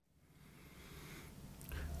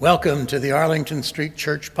Welcome to the Arlington Street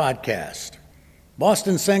Church Podcast.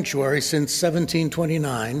 Boston Sanctuary since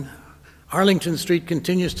 1729, Arlington Street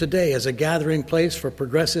continues today as a gathering place for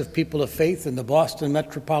progressive people of faith in the Boston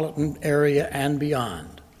metropolitan area and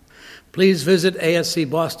beyond. Please visit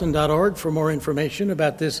ascboston.org for more information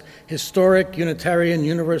about this historic Unitarian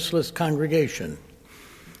Universalist congregation.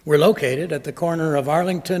 We're located at the corner of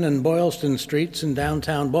Arlington and Boylston Streets in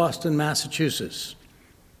downtown Boston, Massachusetts.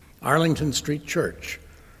 Arlington Street Church,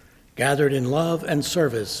 gathered in love and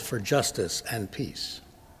service for justice and peace.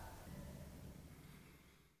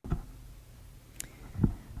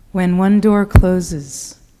 When one door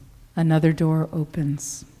closes, another door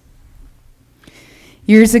opens.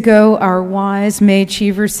 Years ago, our wise May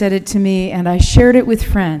Cheever said it to me, and I shared it with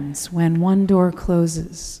friends. When one door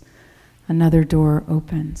closes, another door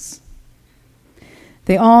opens.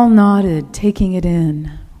 They all nodded, taking it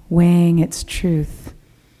in, weighing its truth.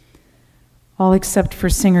 All except for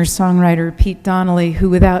singer-songwriter Pete Donnelly,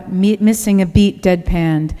 who without missing a beat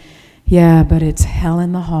deadpanned, "Yeah, but it's hell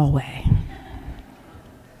in the hallway."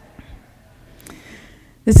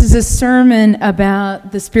 This is a sermon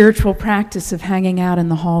about the spiritual practice of hanging out in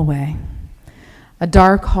the hallway. A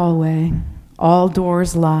dark hallway, all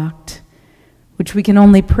doors locked, which we can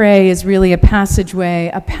only pray is really a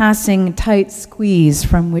passageway, a passing tight squeeze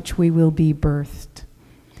from which we will be birthed.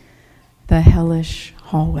 The hellish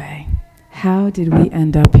hallway. How did we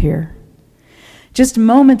end up here? Just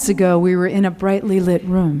moments ago, we were in a brightly lit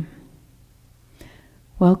room.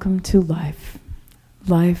 Welcome to life.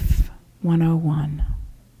 Life 101.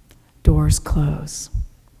 Doors close.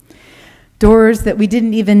 Doors that we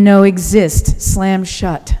didn't even know exist slam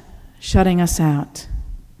shut, shutting us out.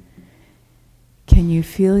 Can you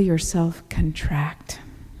feel yourself contract?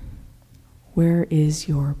 Where is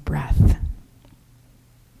your breath?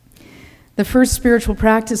 The first spiritual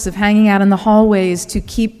practice of hanging out in the hallway is to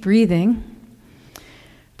keep breathing.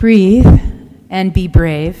 Breathe and be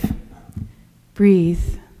brave.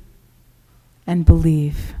 Breathe and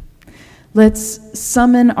believe. Let's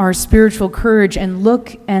summon our spiritual courage and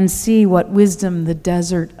look and see what wisdom the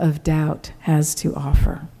desert of doubt has to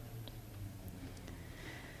offer.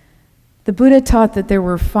 The Buddha taught that there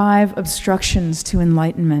were 5 obstructions to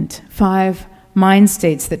enlightenment, 5 mind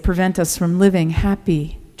states that prevent us from living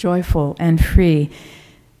happy, joyful, and free.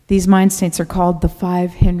 These mind states are called the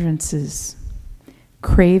 5 hindrances: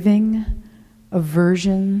 craving,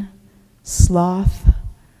 aversion, sloth,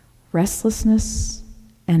 restlessness,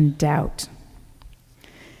 and doubt.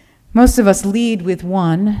 Most of us lead with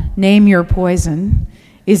one. Name your poison.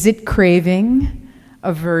 Is it craving,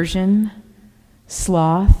 aversion,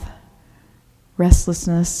 sloth,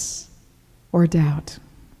 restlessness, or doubt?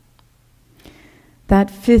 That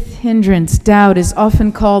 5th hindrance, doubt, is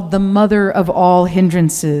often called the mother of all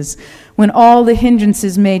hindrances. When all the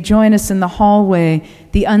hindrances may join us in the hallway,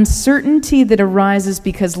 the uncertainty that arises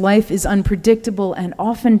because life is unpredictable and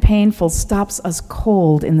often painful stops us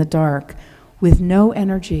cold in the dark, with no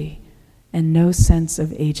energy and no sense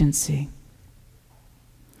of agency.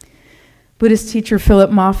 Buddhist teacher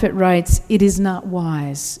Philip Moffitt writes, "It is not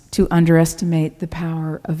wise to underestimate the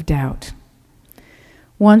power of doubt.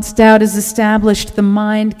 Once doubt is established, the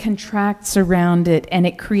mind contracts around it and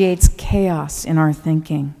it creates chaos in our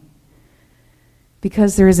thinking.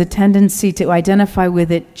 Because there is a tendency to identify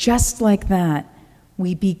with it just like that,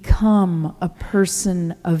 we become a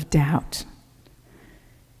person of doubt.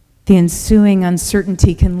 The ensuing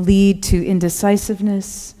uncertainty can lead to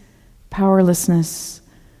indecisiveness, powerlessness,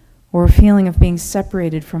 or a feeling of being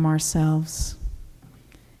separated from ourselves.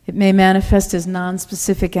 It may manifest as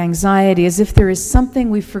nonspecific anxiety, as if there is something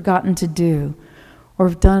we've forgotten to do or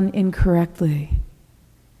have done incorrectly.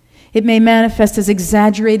 It may manifest as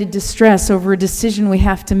exaggerated distress over a decision we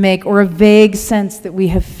have to make, or a vague sense that we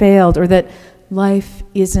have failed, or that life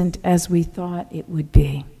isn't as we thought it would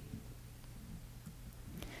be.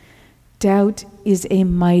 Doubt is a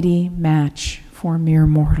mighty match for mere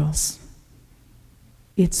mortals.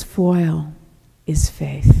 Its foil is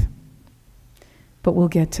faith. But we'll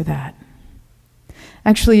get to that.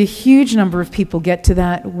 Actually, a huge number of people get to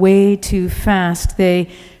that way too fast. They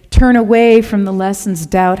turn away from the lessons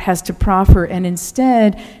doubt has to proffer and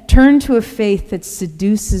instead turn to a faith that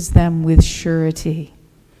seduces them with surety.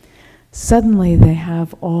 Suddenly, they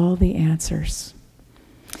have all the answers.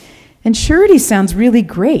 And surety sounds really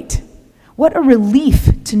great. What a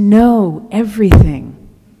relief to know everything,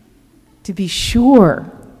 to be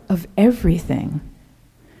sure of everything.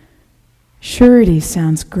 Surety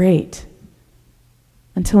sounds great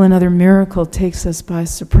until another miracle takes us by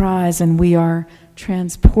surprise and we are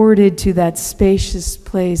transported to that spacious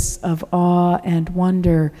place of awe and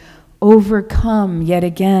wonder, overcome yet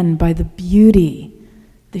again by the beauty,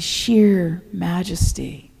 the sheer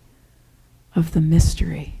majesty of the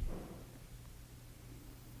mystery.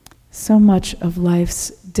 So much of life's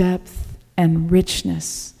depth and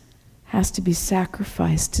richness has to be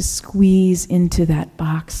sacrificed to squeeze into that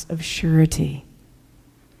box of surety.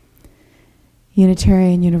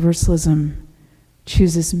 Unitarian Universalism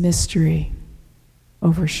chooses mystery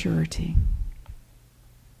over surety.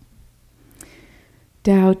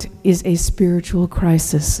 Doubt is a spiritual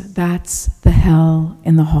crisis. That's the hell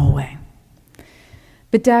in the hallway.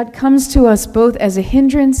 But doubt comes to us both as a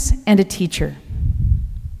hindrance and a teacher.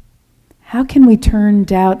 How can we turn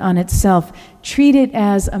doubt on itself, treat it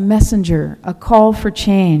as a messenger, a call for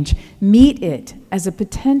change, meet it as a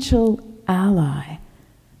potential ally,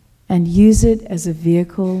 and use it as a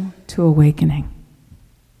vehicle to awakening?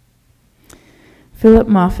 Philip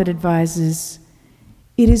Moffitt advises,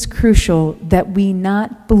 it is crucial that we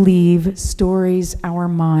not believe stories our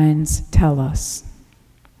minds tell us.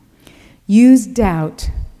 Use doubt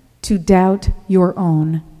to doubt your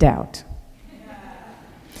own doubt.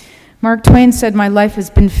 Mark Twain said, "My life has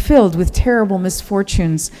been filled with terrible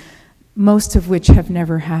misfortunes, most of which have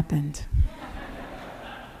never happened."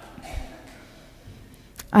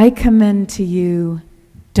 I commend to you,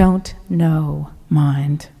 don't know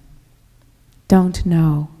mind. Don't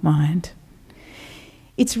know mind.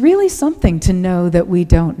 It's really something to know that we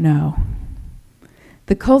don't know.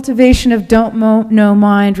 The cultivation of don't know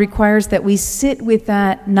mind requires that we sit with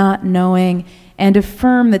that not knowing and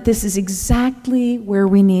affirm that this is exactly where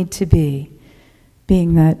we need to be,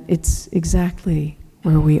 being that it's exactly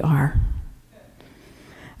where we are.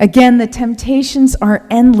 Again, the temptations are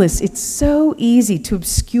endless. It's so easy to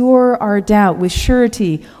obscure our doubt with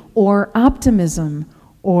surety or optimism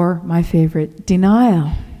or, my favorite,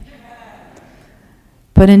 denial.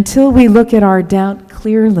 But until we look at our doubt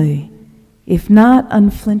clearly, if not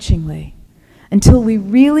unflinchingly, until we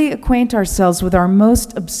really acquaint ourselves with our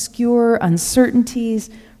most obscure uncertainties,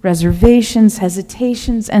 reservations,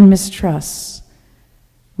 hesitations, and mistrusts,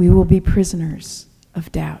 we will be prisoners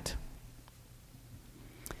of doubt.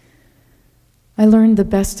 I learned the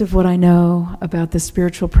best of what I know about the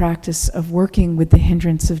spiritual practice of working with the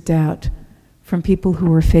hindrance of doubt from people who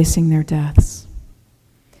were facing their deaths.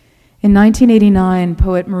 In 1989,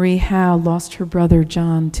 poet Marie Howe lost her brother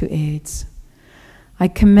John to AIDS. I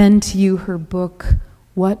commend to you her book,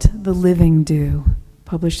 What the Living Do,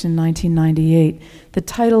 published in 1998. The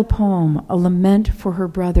title poem, A Lament for Her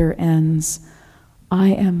Brother, ends, I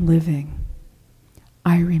am living,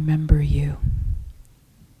 I remember you.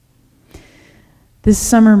 This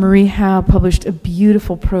summer, Marie Howe published a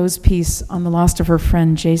beautiful prose piece on the loss of her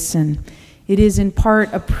friend Jason. It is in part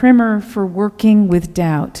a primer for working with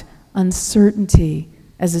doubt, uncertainty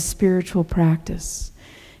as a spiritual practice.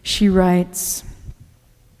 She writes,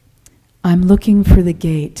 I'm looking for the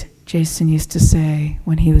gate, Jason used to say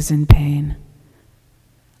when he was in pain.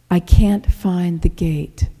 I can't find the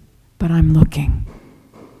gate, but I'm looking.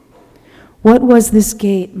 What was this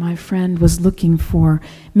gate my friend was looking for?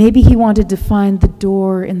 Maybe he wanted to find the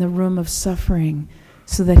door in the room of suffering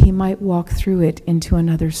so that he might walk through it into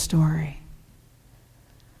another story.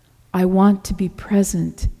 I want to be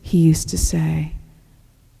present, he used to say.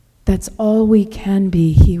 That's all we can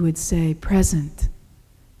be, he would say, present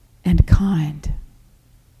and kind.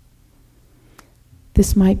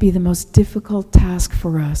 This might be the most difficult task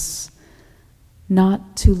for us,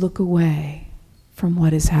 not to look away from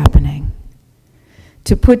what is happening.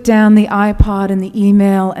 To put down the iPod and the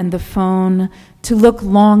email and the phone, to look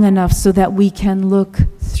long enough so that we can look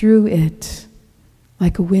through it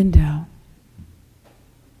like a window.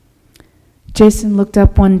 Jason looked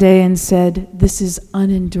up one day and said, "This is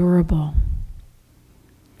unendurable."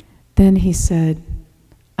 Then he said,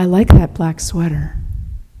 "I like that black sweater."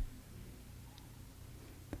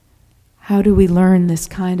 How do we learn this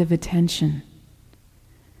kind of attention?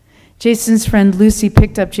 Jason's friend Lucy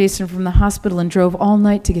picked up Jason from the hospital and drove all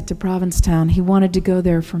night to get to Provincetown. He wanted to go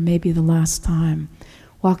there for maybe the last time.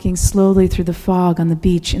 Walking slowly through the fog on the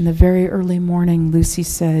beach in the very early morning, Lucy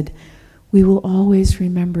said, "We will always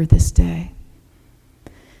remember this day."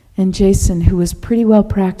 And Jason, who was pretty well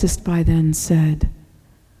practiced by then, said,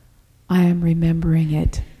 "I am remembering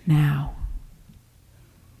it now."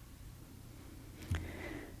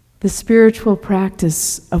 The spiritual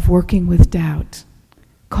practice of working with doubt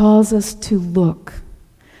calls us to look,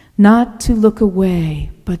 not to look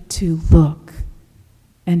away, but to look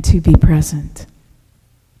and to be present.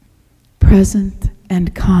 Present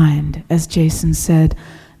and kind, as Jason said,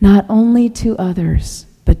 not only to others,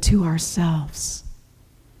 but to ourselves.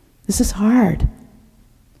 This is hard.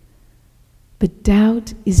 But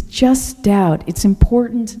doubt is just doubt. It's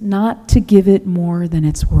important not to give it more than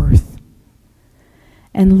it's worth.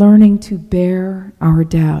 And learning to bear our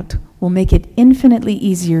doubt will make it infinitely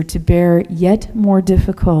easier to bear yet more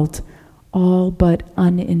difficult, all but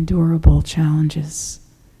unendurable challenges.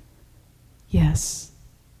 Yes,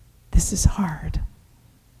 this is hard,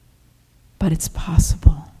 but it's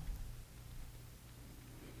possible.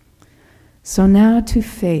 So now to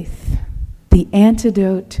faith, the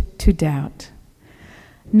antidote to doubt.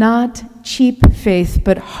 Not cheap faith,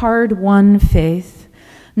 but hard-won faith.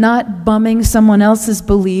 Not bumming someone else's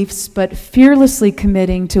beliefs, but fearlessly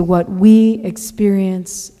committing to what we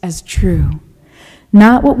experience as true.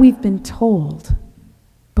 Not what we've been told,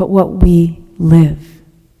 but what we live.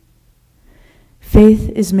 Faith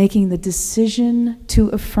is making the decision to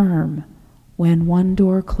affirm when one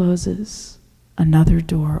door closes, another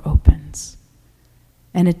door opens,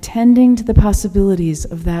 and attending to the possibilities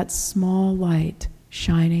of that small light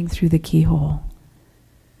shining through the keyhole.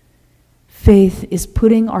 Faith is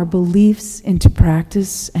putting our beliefs into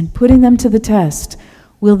practice and putting them to the test.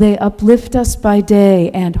 Will they uplift us by day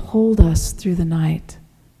and hold us through the night?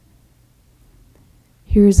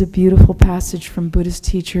 Here is a beautiful passage from Buddhist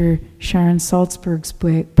teacher Sharon Salzberg's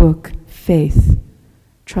book, Faith,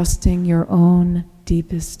 Trusting Your Own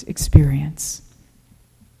Deepest Experience.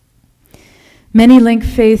 Many link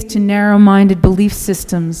faith to narrow-minded belief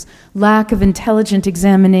systems, lack of intelligent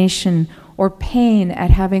examination, or pain at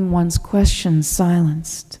having one's questions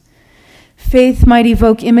silenced. Faith might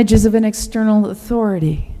evoke images of an external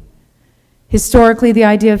authority. Historically, the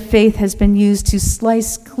idea of faith has been used to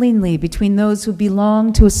slice cleanly between those who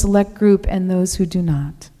belong to a select group and those who do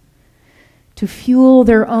not. To fuel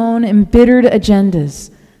their own embittered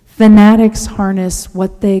agendas, fanatics harness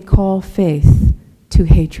what they call faith to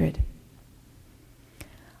hatred.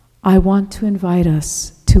 I want to invite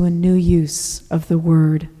us to a new use of the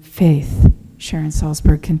word faith, Sharon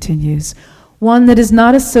Salzberg continues, one that is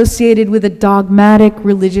not associated with a dogmatic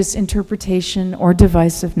religious interpretation or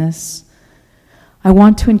divisiveness. I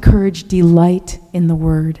want to encourage delight in the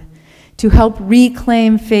word, to help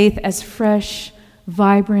reclaim faith as fresh,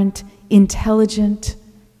 vibrant, intelligent,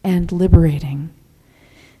 and liberating.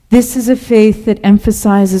 This is a faith that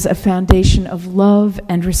emphasizes a foundation of love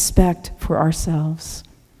and respect for ourselves.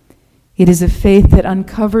 It is a faith that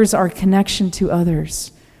uncovers our connection to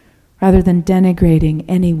others, rather than denigrating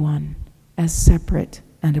anyone as separate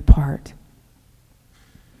and apart.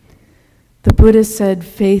 The Buddha said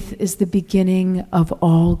faith is the beginning of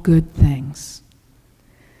all good things.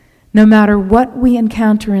 No matter what we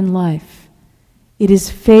encounter in life, it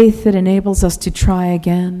is faith that enables us to try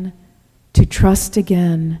again, to trust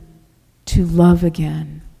again, to love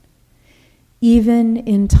again, even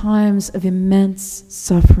in times of immense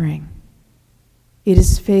suffering. It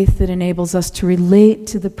is faith that enables us to relate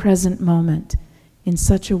to the present moment in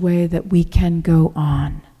such a way that we can go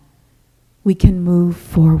on. We can move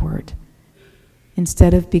forward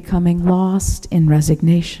instead of becoming lost in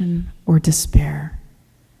resignation or despair.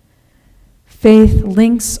 Faith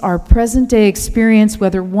links our present-day experience,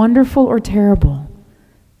 whether wonderful or terrible,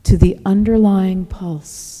 to the underlying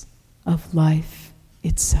pulse of life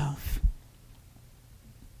itself.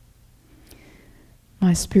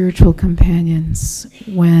 My spiritual companions,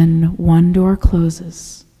 when one door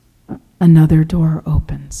closes, another door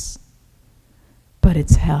opens. But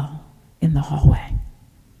it's hell in the hallway.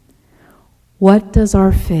 What does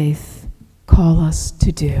our faith call us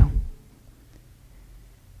to do?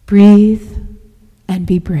 Breathe and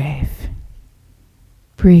be brave.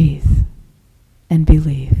 Breathe and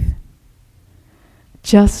believe.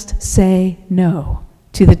 Just say no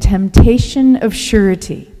to the temptation of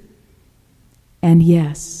surety, and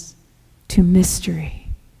yes to mystery,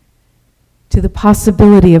 to the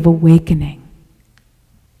possibility of awakening.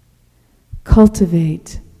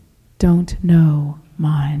 Cultivate don't know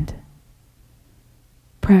mind.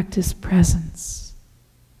 Practice presence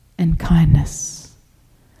and kindness.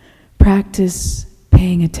 Practice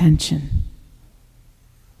paying attention,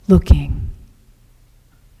 looking,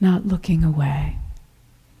 not looking away.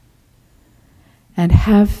 And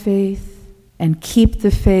have faith and keep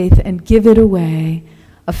the faith and give it away,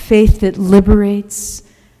 a faith that liberates,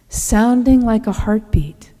 sounding like a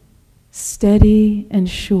heartbeat, steady and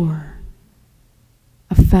sure,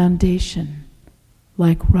 a foundation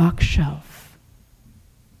like rock shelf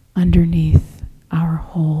underneath our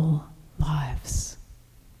whole